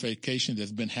gentrification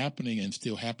that's been happening and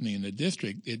still happening in the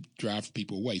district, it drives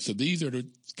people away. So these are the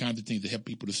kinds of things that help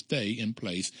people to stay in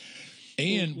place.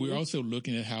 And we're also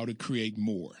looking at how to create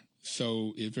more.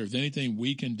 So if there's anything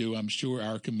we can do, I'm sure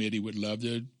our committee would love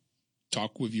to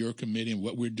talk with your committee and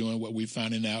what we're doing, what we're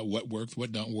finding out, what works,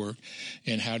 what don't work,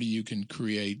 and how you can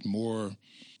create more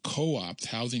co-ops,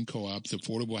 housing co-ops,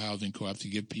 affordable housing co-ops to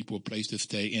give people a place to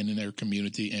stay in their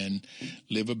community and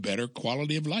live a better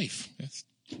quality of life. That's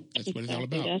exactly what it's all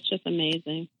about. That's just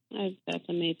amazing. That's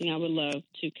amazing. I would love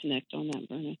to connect on that,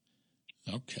 Verna.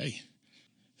 Okay.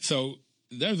 So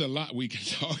there's a lot we can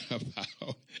talk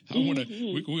about.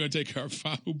 We're going to take our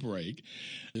final break.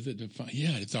 Is it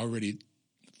it's already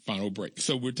final break.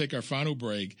 So we'll take our final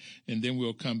break, and then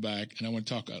we'll come back, and I want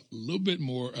to talk a little bit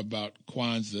more about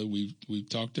Kwanzaa. We've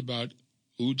talked about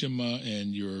Ujamaa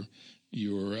and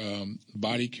your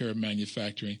body care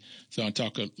manufacturing. So I'll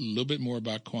talk a little bit more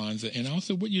about Kwanzaa and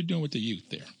also what you're doing with the youth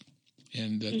there.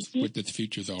 And that's what the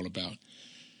future is all about.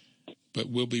 But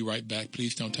we'll be right back.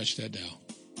 Please don't touch that dial.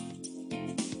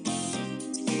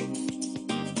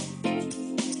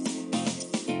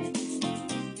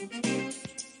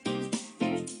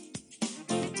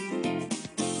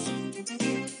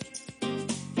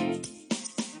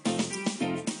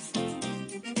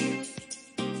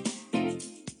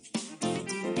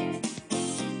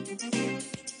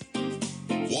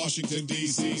 Washington,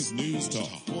 D.C.'s News Talk,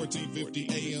 1450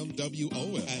 AM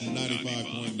WOF and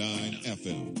 95.9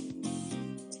 FM.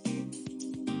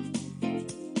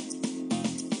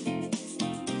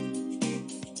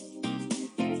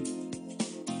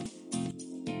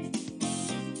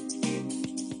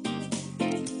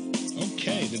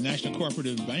 Okay, the National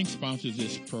Cooperative Bank sponsors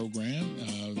this program.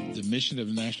 The mission of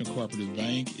the National Cooperative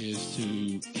Bank is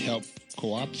to help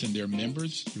co-ops and their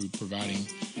members through providing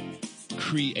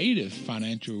creative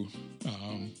financial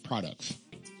products,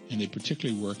 and they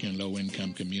particularly work in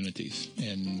low-income communities.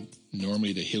 And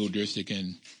normally the Hill District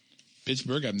in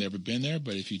Pittsburgh, I've never been there,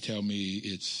 but if you tell me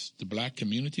it's the Black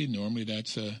community, normally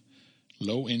that's a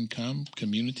low-income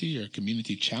community or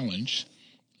community challenge,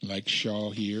 like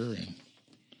Shaw here and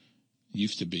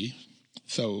used to be.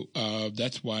 So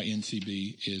that's why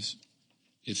NCB is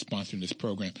sponsoring this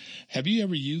program. Have you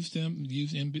ever used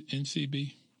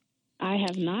NCB? I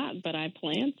have not, but I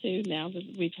plan to. Now that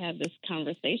we've had this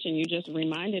conversation, you just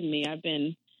reminded me. I've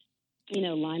been,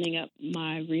 lining up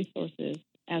my resources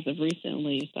as of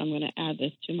recently, so I'm going to add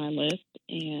this to my list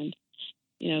and,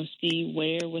 see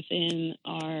where within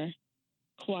our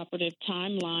cooperative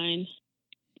timeline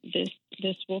this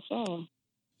will fall.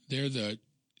 There's a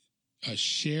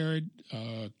shared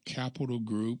capital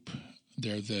group.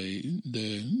 There's the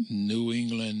New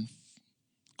England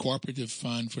Cooperative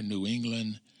Fund for New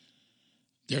England.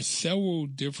 There's several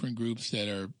different groups that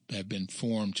have been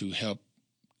formed to help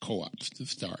co-ops to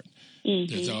start.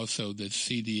 Mm-hmm. There's also the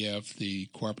CDF, the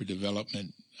Corporate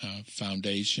Development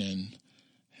Foundation,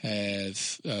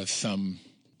 has some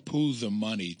pools of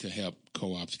money to help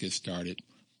co-ops get started,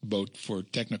 both for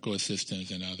technical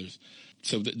assistance and others.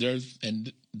 So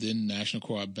and then National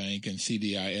Co-op Bank and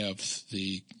CDIF's,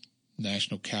 the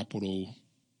National Capital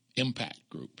Impact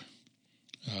Group,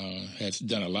 has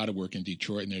done a lot of work in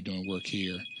Detroit, and they're doing work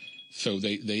here. So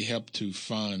they help to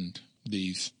fund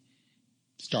these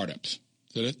startups.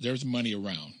 So there's money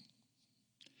around.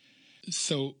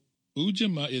 So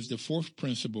Ujamaa is the fourth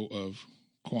principle of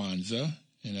Kwanzaa,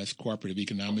 and that's cooperative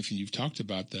economics, and you've talked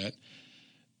about that.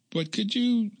 But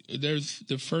there's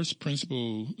the first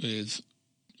principle is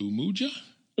Umoja?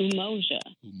 Umoja.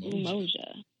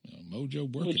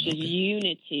 Mojo working. Which is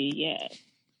unity, yes.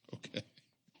 Okay.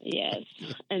 Yes.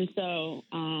 And so,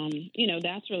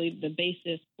 that's really the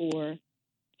basis for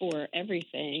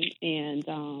everything. And,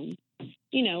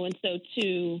 and so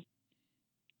to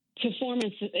form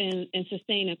and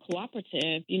sustain a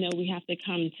cooperative, we have to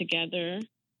come together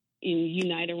and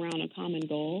unite around a common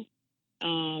goal.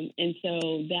 And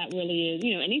so that really is,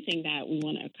 anything that we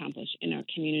want to accomplish in our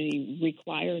community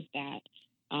requires that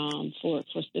for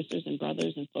sisters and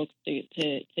brothers and folks to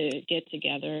get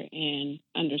together and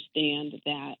understand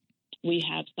that we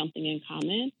have something in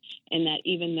common, and that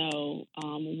even though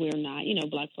we're not,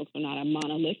 Black folks are not a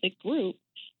monolithic group,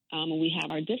 we have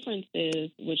our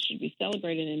differences, which should be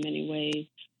celebrated in many ways.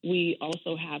 We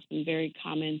also have some very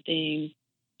common things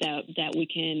that we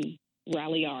can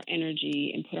rally our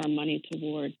energy and put our money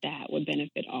toward that would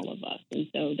benefit all of us. And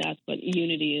so that's what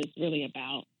unity is really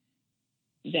about,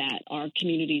 that our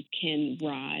communities can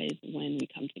rise when we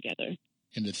come together.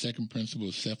 And the second principle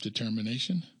is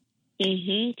self-determination?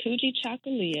 Mm-hmm. Kuji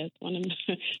Chakalia is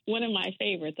one of my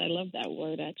favorites. I love that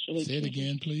word, actually. Say it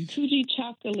again, please. Kuji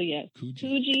Chakalia.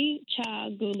 Kuji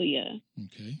Chagalia.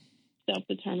 Okay.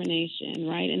 Self-determination,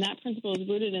 right? And that principle is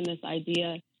rooted in this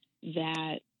idea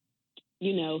that,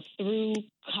 through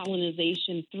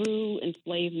colonization, through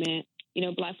enslavement,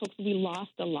 Black folks, we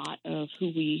lost a lot of who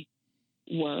we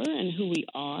were and who we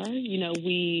are.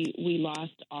 We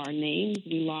lost our names,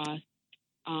 we lost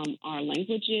our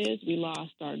languages, we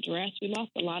lost our dress, we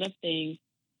lost a lot of things.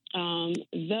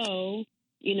 Though,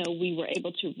 we were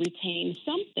able to retain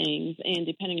some things, and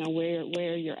depending on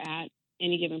where you're at,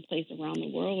 any given place around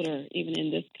the world or even in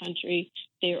this country,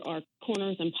 there are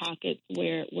corners and pockets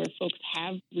where folks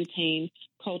have retained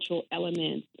cultural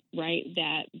elements, right,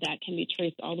 that can be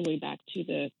traced all the way back to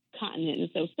the continent. And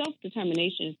so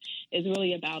self-determination is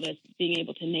really about us being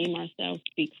able to name ourselves,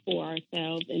 speak for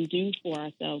ourselves, and do for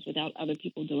ourselves without other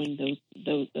people doing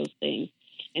those things.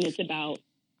 And it's about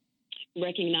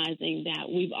recognizing that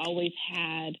we've always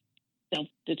had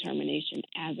self-determination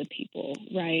as a people,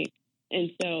 right?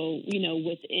 And so,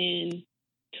 within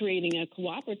creating a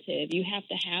cooperative, you have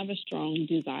to have a strong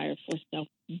desire for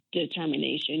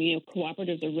self-determination.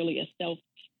 Cooperatives are really a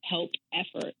self-help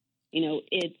effort.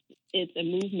 It's a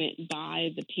movement by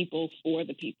the people for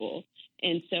the people.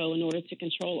 And so in order to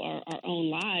control our own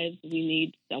lives, we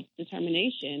need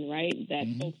self-determination, right? That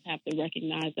folks have to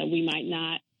recognize that we might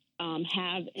not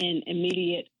have an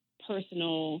immediate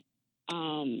personal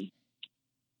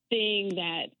thing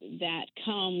that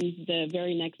comes the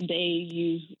very next day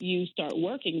you start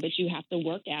working, but you have to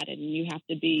work at it, and you have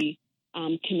to be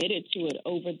committed to it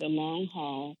over the long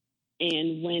haul.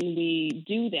 And when we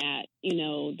do that,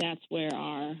 that's where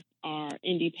our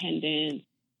independence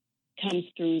comes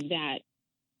through that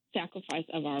sacrifice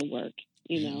of our work,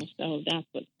 so that's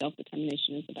what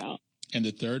self-determination is about. And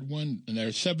the third one, and there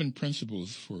are 7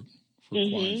 principles for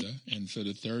Kwanzaa, and so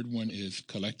the third one is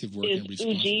collective work and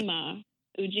responsibility.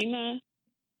 Ujamaa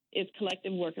is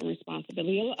collective work and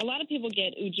responsibility. A lot of people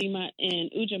get Ujamaa and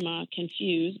Ujamaa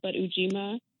confused, but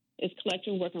Ujamaa is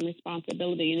collective work and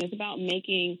responsibility, and it's about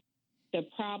making the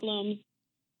problems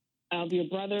of your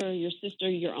brother or your sister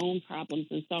your own problems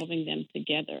and solving them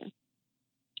together,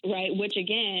 right? Which,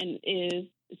 again, is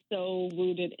so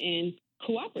rooted in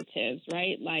cooperatives,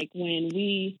 right? Like when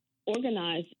we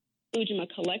organized Ujamaa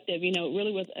Collective, it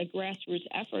really was a grassroots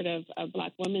effort of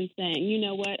Black women saying, you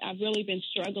know what, I've really been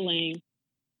struggling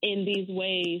in these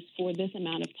ways for this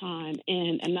amount of time.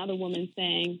 And another woman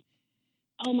saying,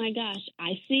 oh my gosh,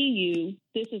 I see you.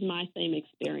 This is my same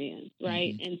experience,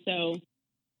 right? And so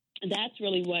that's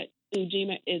really what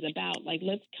Ujamaa is about. Like,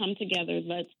 let's come together.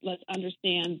 Let's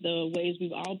understand the ways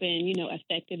we've all been,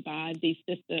 affected by these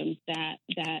systems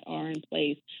that are in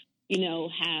place.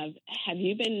 Have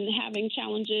you been having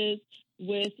challenges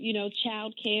with,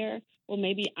 child care? Well,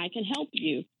 maybe I can help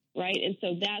you, right? And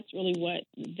so that's really what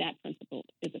that principle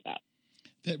is about.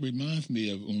 That reminds me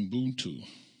of Ubuntu.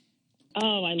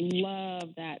 Oh, I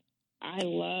love that. I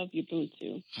love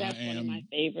Ubuntu. That's one of my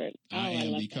favorites. I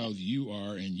am because that. you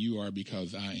are, and you are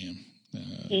because I am.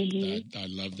 I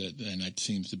love that, and that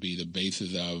seems to be the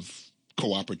basis of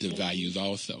cooperative values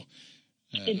also.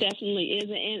 It definitely is,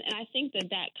 and I think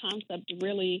that concept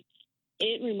really,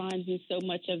 it reminds me so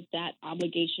much of that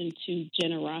obligation to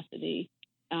generosity.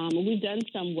 We've done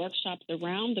some workshops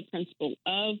around the principle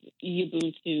of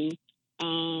Ubuntu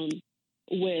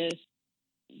with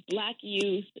Black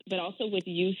youth, but also with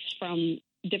youth from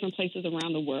different places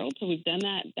around the world. So we've done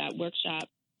that workshop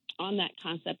on that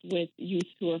concept with youth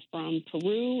who are from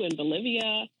Peru and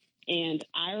Bolivia and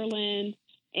Ireland.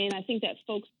 And I think that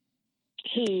folks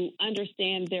who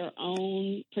understand their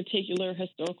own particular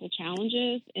historical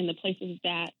challenges in the places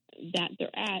that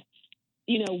they're at,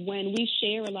 when we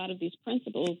share a lot of these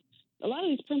principles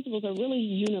are really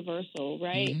universal,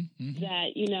 right? Mm-hmm.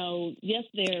 That, yes,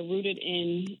 they're rooted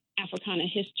in Africana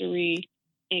history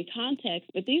and context,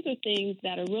 but these are things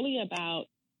that are really about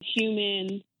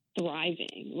human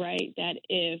thriving, right? That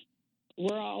if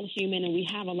we're all human and we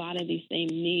have a lot of these same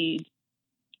needs,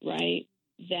 right?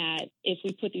 That if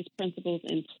we put these principles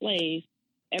in place,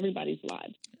 everybody's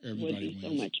lives would be so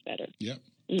much better. Yep.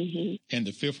 Mm-hmm. And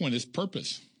the fifth one is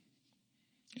purpose.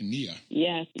 Nia.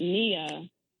 Yes, Nia.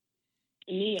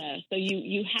 So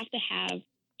you have to have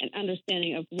an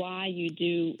understanding of why you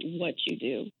do what you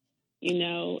do.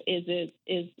 Is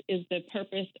the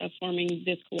purpose of forming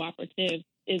this cooperative?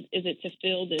 Is it to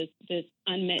fill this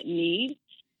unmet need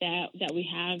that we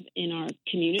have in our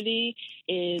community?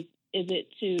 Is it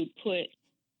to put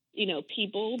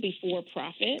people before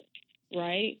profit,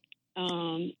 right?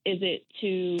 Is it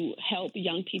to help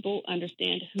young people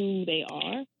understand who they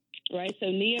are, right? So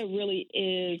Nia really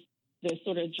is the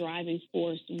sort of driving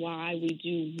force why we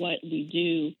do what we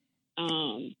do.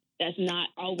 That's not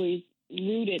always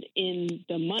rooted in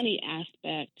the money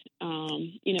aspect.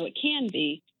 It can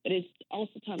be, but it's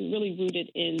also really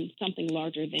rooted in something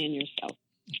larger than yourself.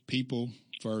 People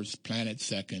first, planet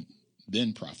second,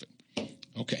 then profit.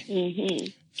 Okay. Mm-hmm.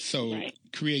 So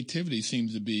creativity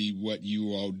seems to be what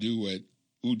you all do at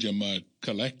Ujamaa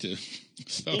Collective.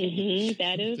 So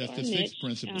that is that's our the niche. sixth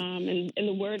principle. And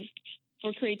the word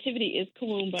for creativity is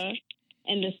Kuumba,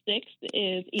 and the sixth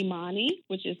is Imani,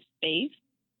 which is faith,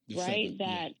 right?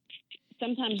 That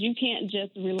sometimes you can't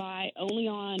just rely only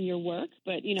on your work,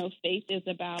 but, faith is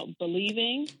about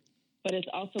believing, but it's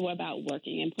also about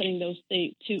working and putting those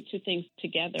two things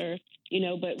together,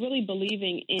 but really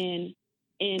believing in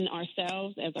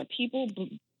ourselves as our people,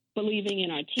 believing in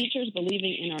our teachers,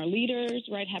 believing in our leaders,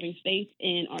 right? Having faith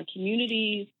in our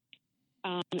communities,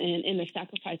 and in the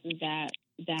sacrifices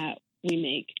that we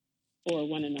make for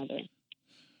one another.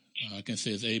 I can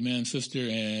say it's amen, sister.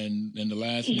 And in the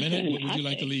last minute, what would you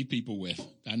like to leave people with?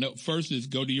 I know first is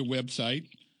go to your website,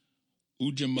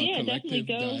 Ujamaa Collective.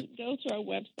 Definitely go to our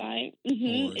website.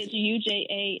 Mm-hmm. It's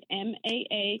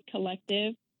UJAMAA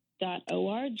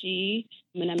Collective.org.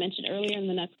 And I mentioned earlier, in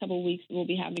the next couple of weeks, we'll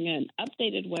be having an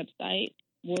updated website.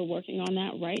 We're working on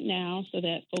that right now so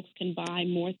that folks can buy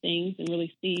more things and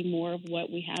really see more of what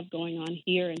we have going on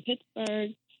here in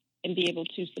Pittsburgh and be able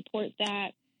to support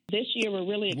that. This year, we're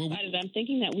really excited. I'm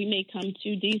thinking that we may come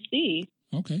to D.C.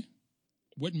 Okay.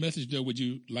 What message, though, would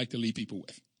you like to leave people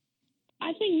with?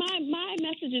 I think my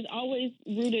message is always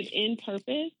rooted in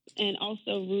purpose and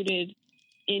also rooted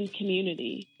in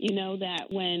community. That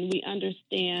when we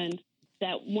understand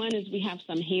that one is we have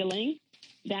some healing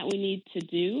that we need to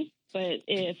do, but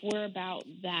if we're about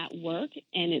that work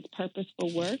and it's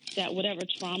purposeful work, that whatever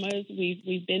traumas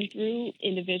we've been through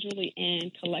individually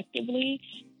and collectively,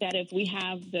 that if we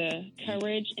have the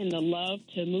courage and the love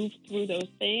to move through those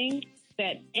things,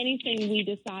 that anything we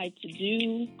decide to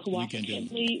do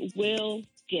cooperatively will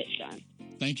get done.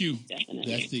 Thank you. Definitely.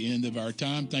 That's the end of our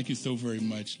time. Thank you so very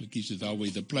much, Lakeisha. It's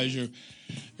always a pleasure.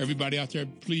 Everybody out there,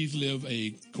 please live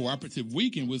a cooperative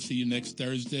week, and we'll see you next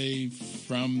Thursday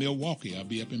from Milwaukee. I'll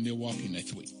be up in Milwaukee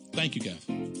next week. Thank you, guys.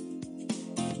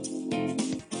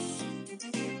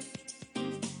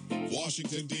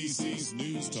 Washington, D.C.'s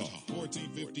News Talk,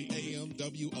 1450 AM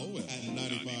WOS and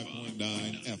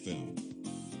 95.9 FM.